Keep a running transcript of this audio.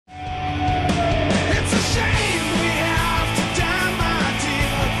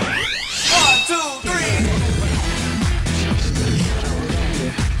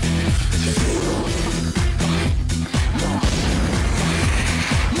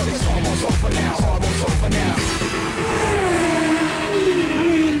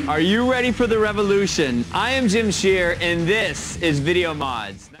Are you ready for the revolution? I am Jim Shear, and this is Video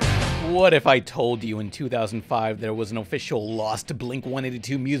Mods. What if I told you in 2005 there was an official lost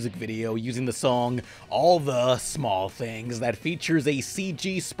Blink-182 music video using the song All the Small Things that features a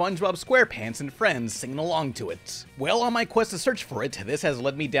CG SpongeBob SquarePants and friends singing along to it? Well, on my quest to search for it, this has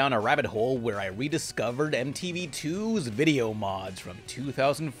led me down a rabbit hole where I rediscovered MTV2's Video Mods from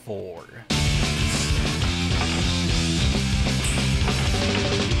 2004.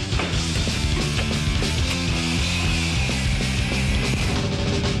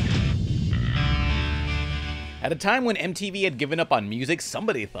 At a time when MTV had given up on music,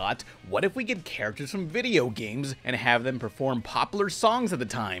 somebody thought, what if we get characters from video games and have them perform popular songs at the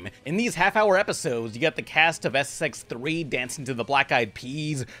time? In these half-hour episodes, you got the cast of SSX3 dancing to the Black Eyed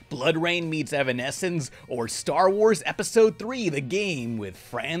Peas, Blood Rain meets Evanescence, or Star Wars Episode 3, The Game with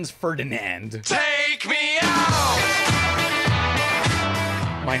Franz Ferdinand. Take me out!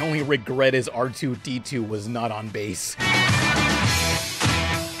 My only regret is R2-D2 was not on bass.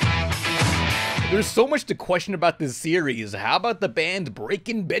 There's so much to question about this series. How about the band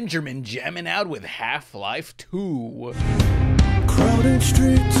Breakin' Benjamin jamming out with Half-Life 2? Crowded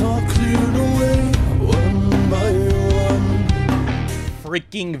streets are cleared away, one by one.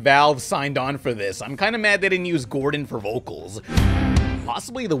 Freaking Valve signed on for this. I'm kinda mad they didn't use Gordon for vocals.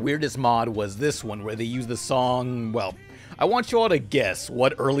 Possibly the weirdest mod was this one, where they used the song, well, I want you all to guess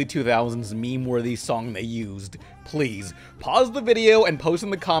what early 2000s meme-worthy song they used. Please, pause the video and post in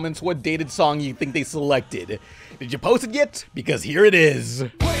the comments what dated song you think they selected. Did you post it yet? Because here it is.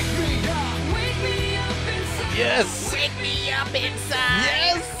 Wake me up inside. Yes! Wake me up inside.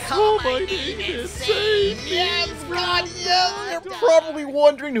 Yes! Call my name and say, yes, God, You're probably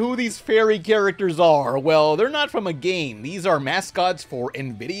wondering who these fairy characters are. Well, they're not from a game. These are mascots for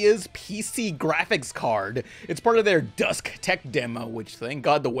NVIDIA's PC graphics card. It's part of their Dusk Tech demo, which thank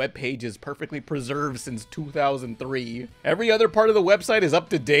God the webpage is perfectly preserved since 2003. Every other part of the website is up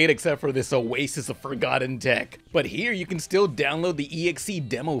to date except for this oasis of forgotten tech. But here you can still download the EXE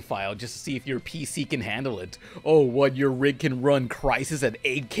demo file just to see if your PC can handle it. Oh, what, your rig can run Crysis at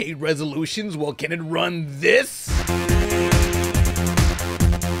 8K resolutions? Well, can it run this?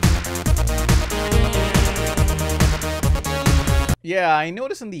 Yeah, I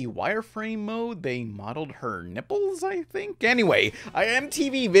noticed in the wireframe mode, they modeled her nipples, I think? Anyway,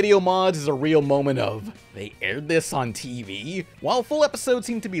 MTV Video Mods is a real moment of, they aired this on TV? While full episodes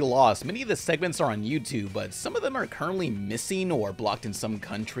seem to be lost, many of the segments are on YouTube, but some of them are currently missing or blocked in some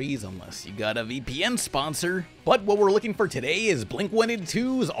countries, unless you got a VPN sponsor. But what we're looking for today is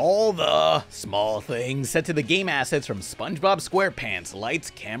Blink-182's All the Small Things, set to the game assets from Spongebob SquarePants, Lights,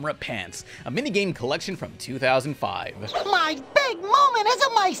 Camera, Pants, a minigame collection from 2005. My big moment as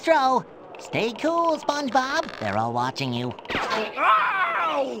a maestro. Stay cool, SpongeBob. They're all watching you.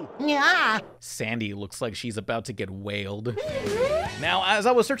 Ow! Yeah. Sandy looks like she's about to get whaled. Now, as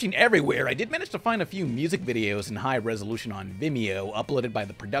I was searching everywhere, I did manage to find a few music videos in high resolution on Vimeo, uploaded by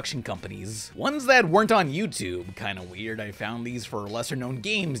the production companies. Ones that weren't on YouTube. Kinda weird, I found these for lesser known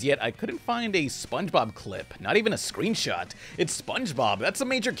games, yet I couldn't find a SpongeBob clip, not even a screenshot. It's SpongeBob, that's a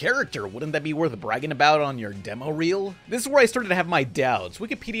major character, wouldn't that be worth bragging about on your demo reel? This is where I started to have my doubts.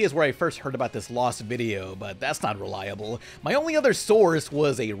 Wikipedia is where I first heard about this lost video, but that's not reliable. My only other source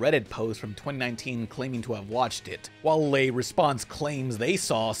was a Reddit post from 2019 claiming to have watched it, while a response claims they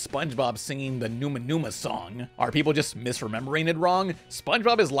saw SpongeBob singing the Numa Numa song. Are people just misremembering it wrong?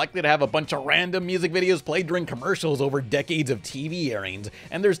 SpongeBob is likely to have a bunch of random music videos played during commercials over decades of TV airings,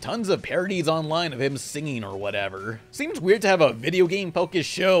 and there's tons of parodies online of him singing or whatever. Seems weird to have a video game focused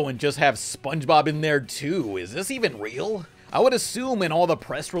show and just have SpongeBob in there too. Is this even real? I would assume in all the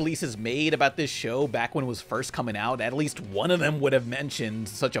press releases made about this show back when it was first coming out, at least one of them would have mentioned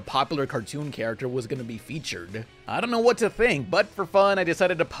such a popular cartoon character was going to be featured. I don't know what to think, but for fun I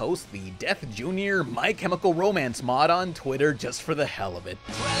decided to post the Death Jr. My Chemical Romance mod on Twitter just for the hell of it.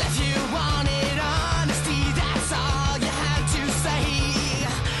 Well, if you wanted honesty, that's all you had to say.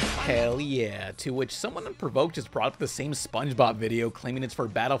 Hell yeah, to which someone unprovoked just brought up the same SpongeBob video claiming it's for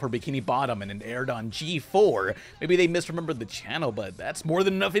Battle for Bikini Bottom and it aired on G4. Maybe they misremembered the channel, but that's more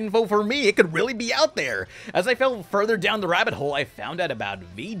than enough info for me. It could really be out there. As I fell further down the rabbit hole, I found out about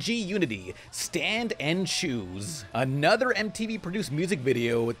VG Unity, Stand and Choose. Another MTV produced music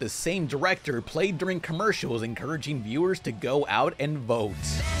video with the same director played during commercials encouraging viewers to go out and vote.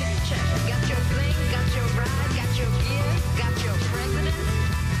 Got your fling, got your ride, got your gear, got your president.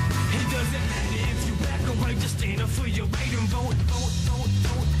 It doesn't matter if you black or white, just stand up for your right and vote, vote, vote,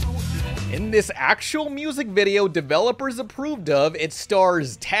 vote, vote. In this actual music video developers approved of, it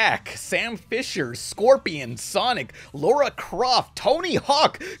stars Tack, Sam Fisher, Scorpion, Sonic, Laura Croft, Tony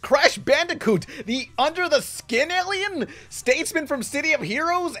Hawk, Crash Bandicoot, the Under the Skin alien, Statesman from City of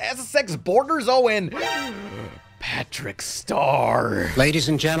Heroes, SSX Borders, and Patrick Star. Ladies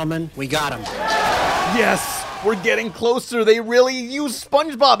and gentlemen, we got him. Yes, we're getting closer. They really use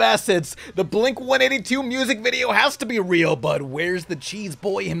SpongeBob assets. The Blink-182 music video has to be real, but where's the cheese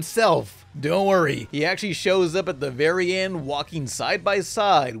boy himself? Don't worry, he actually shows up at the very end walking side by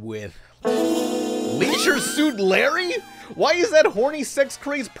side with Leisure Suit Larry? Why is that horny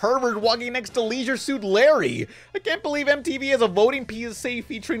sex-crazed pervert walking next to Leisure Suit Larry? I can't believe MTV has a voting PSA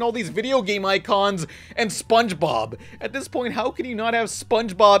featuring all these video game icons and SpongeBob. At this point, how can you not have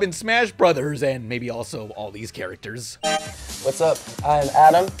SpongeBob in Smash Brothers and maybe also all these characters? What's up? I'm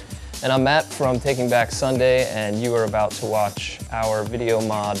Adam, and I'm Matt from Taking Back Sunday, and you are about to watch our video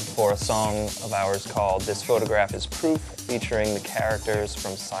mod for a song of ours called This Photograph is Proof, featuring the characters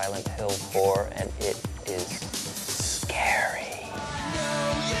from Silent Hill 4, and it is scary.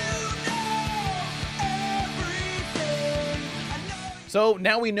 So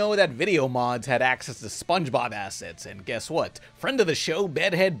now we know that Video Mods had access to SpongeBob assets, and guess what? Friend of the show,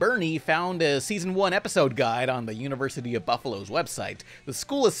 Bedhead Bernie, found a Season 1 episode guide on the University of Buffalo's website. The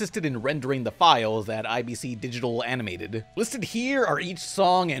school assisted in rendering the files that IBC Digital animated. Listed here are each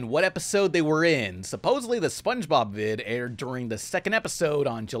song and what episode they were in. Supposedly the SpongeBob vid aired during the second episode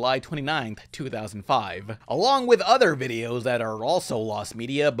on July 29th, 2005, along with other videos that are also lost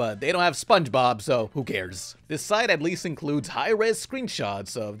media, but they don't have SpongeBob, so who cares? This site at least includes high-res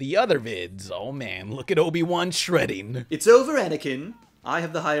screenshots of the other vids. Oh man, look at Obi-Wan shredding. It's over, Anakin. I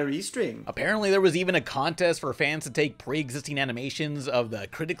have the higher E string. Apparently there was even a contest for fans to take pre-existing animations of the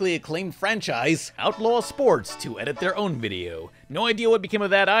critically acclaimed franchise Outlaw Sports to edit their own video. No idea what became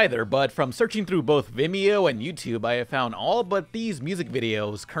of that either, but from searching through both Vimeo and YouTube, I have found all but these music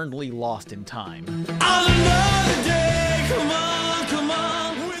videos currently lost in time. Another day, come on, come on.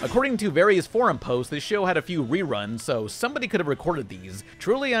 According to various forum posts, this show had a few reruns, so somebody could have recorded these.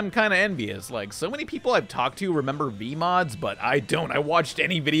 Truly, I'm kinda envious. Like, so many people I've talked to remember V-Mods, but I don't. I watched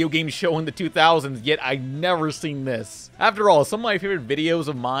any video game show in the 2000s, yet I've never seen this. After all, some of my favorite videos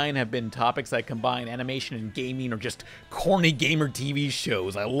of mine have been topics that combine animation and gaming or just corny gamer TV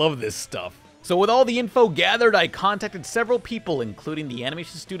shows. I love this stuff. So with all the info gathered, I contacted several people, including the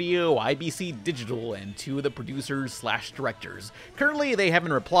animation studio, IBC Digital, and 2 of the producers/directors. Currently, they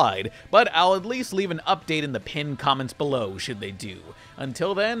haven't replied, but I'll at least leave an update in the pinned comments below should they do.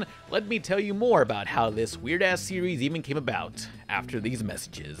 Until then, let me tell you more about how this weird-ass series even came about after these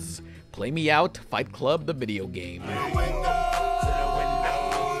messages. Play me out, Fight Club the video game.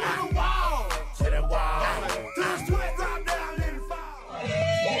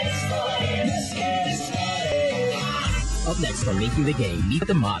 Up next from Making the Game, meet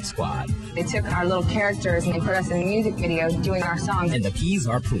the Mod Squad. They took our little characters and they put us in a music video doing our songs. And the P's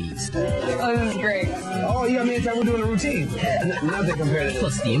are pleased. Oh, this is great. Oh, yeah, I mean, it's like we're doing a routine. Nothing compared to this.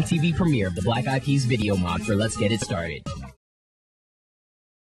 Plus the MTV premiere of the Black Eyed Peas video mod for Let's Get It Started.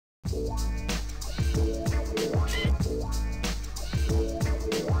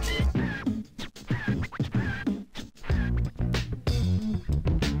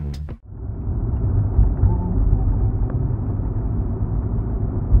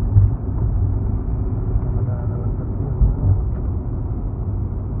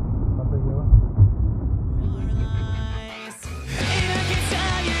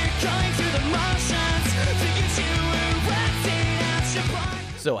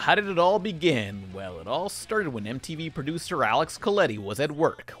 So how did it all begin? Well, it all started when MTV producer Alex Coletti was at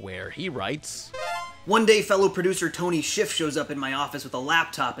work, where he writes, One day, fellow producer Tony Schiff shows up in my office with a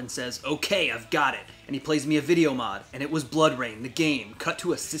laptop and says, "Okay, I've got it." And he plays me a video mod, and it was Blood Rain, the game, cut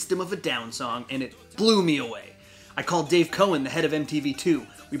to a System of a Down song, and it blew me away. I called Dave Cohen, the head of MTV2.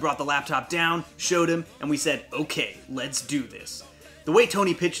 We brought the laptop down, showed him, and we said, "Okay, let's do this." The way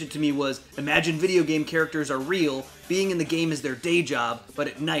Tony pitched it to me was, imagine video game characters are real, being in the game is their day job, but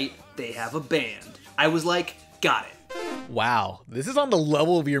at night, they have a band. I was like, got it. Wow, this is on the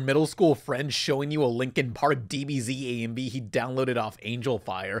level of your middle school friend showing you a Linkin Park DBZ AMV he downloaded off Angel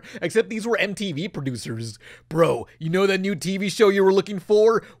Fire, except these were MTV producers. Bro, you know that new TV show you were looking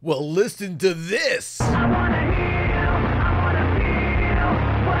for? Well, listen to this!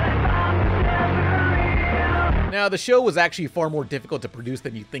 Now, the show was actually far more difficult to produce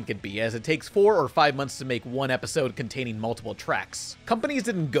than you think it'd be, as it takes 4 or 5 months to make one episode containing multiple tracks. Companies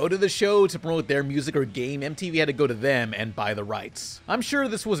didn't go to the show to promote their music or game, MTV had to go to them and buy the rights. I'm sure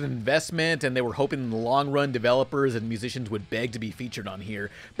this was an investment, and they were hoping in the long run developers and musicians would beg to be featured on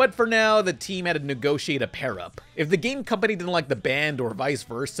here, but for now, the team had to negotiate a pair-up. If the game company didn't like the band or vice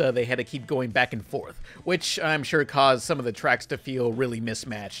versa, they had to keep going back and forth, which I'm sure caused some of the tracks to feel really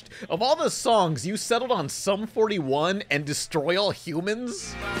mismatched. Of all the songs, you settled on Sum 41 and Destroy All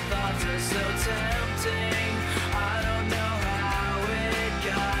Humans?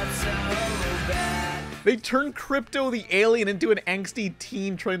 They turned Crypto the alien into an angsty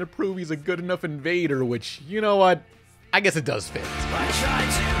teen trying to prove he's a good enough invader, which, you know what, I guess it does fit. I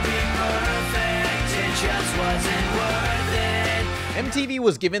tried to be perfect, it just wasn't worth it. MTV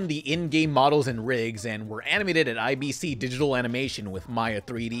was given the in-game models and rigs and were animated at IBC Digital Animation with Maya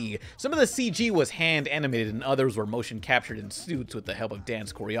 3D. Some of the CG was hand animated and others were motion captured in suits with the help of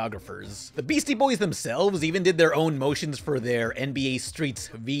dance choreographers. The Beastie Boys themselves even did their own motions for their NBA Streets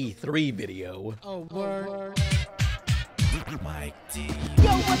V3 video. Oh, word.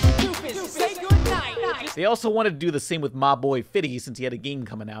 They also wanted to do the same with my boy Fiddy since he had a game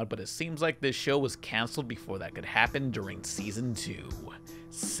coming out, but it seems like this show was cancelled before that could happen during season 2.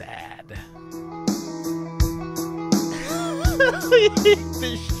 Sad. I hate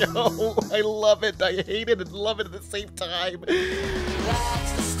this show. I love it. I hate it and love it at the same time.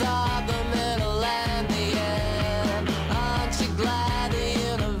 That's the start, the middle, and the end. Aren't you glad the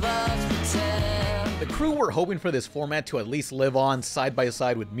universe pretends? The crew were hoping for this format to at least live on side by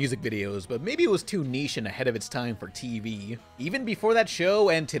side with music videos, but maybe it was too niche and ahead of its time for TV. Even before that show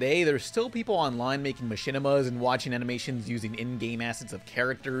and today, there's still people online making machinimas and watching animations using in-game assets of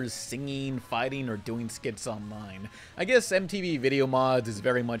characters, singing, fighting, or doing skits online. I guess MTV Video Mods is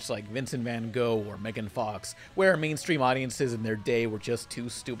very much like Vincent Van Gogh or Megan Fox, where mainstream audiences in their day were just too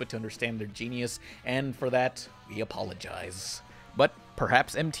stupid to understand their genius, and for that, we apologize. But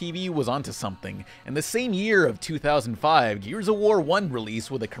perhaps MTV was onto something. In the same year of 2005, Gears of War 1 released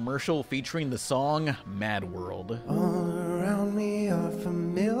with a commercial featuring the song Mad World. All around me are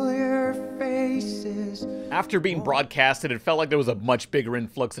familiar faces. After being broadcasted, it felt like there was a much bigger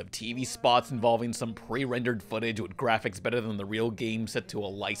influx of TV spots involving some pre-rendered footage with graphics better than the real game set to a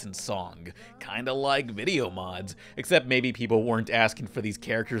licensed song. Kinda like Video Mods, except maybe people weren't asking for these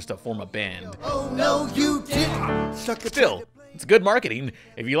characters to form a band. Oh no, you didn't! Still, it's good marketing.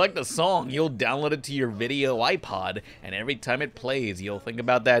 If you like the song, you'll download it to your video iPod, and every time it plays, you'll think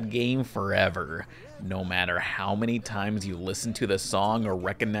about that game forever. No matter how many times you listen to the song or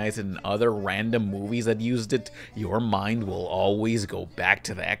recognize it in other random movies that used it, your mind will always go back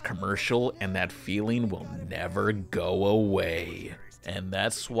to that commercial, and that feeling will never go away. And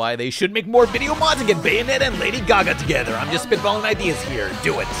that's why they should make more video mods and get Bayonetta and Lady Gaga together. I'm just spitballing ideas here.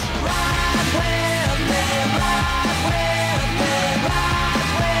 Do it.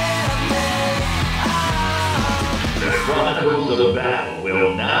 The chronicles of battle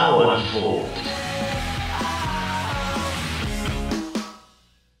will now unfold.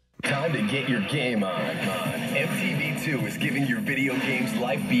 Time to get your game on. MTV2 is giving your video games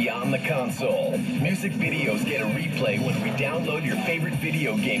life beyond the console. Music videos get a replay when we download your favorite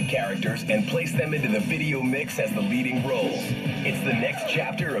video game characters and place them into the video mix as the leading roles. It's the next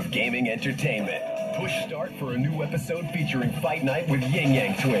chapter of gaming entertainment. Push start for a new episode featuring Fight Night with Yin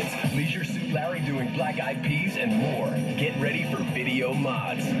Yang Twins, Leisure Suit Larry doing Black Eyed Peas, and more. Get ready for Video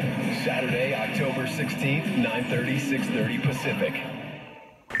Mods. Saturday, October 16th, 9:30, 6:30 Pacific.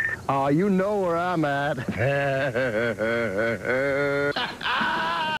 Oh, you know where I'm at.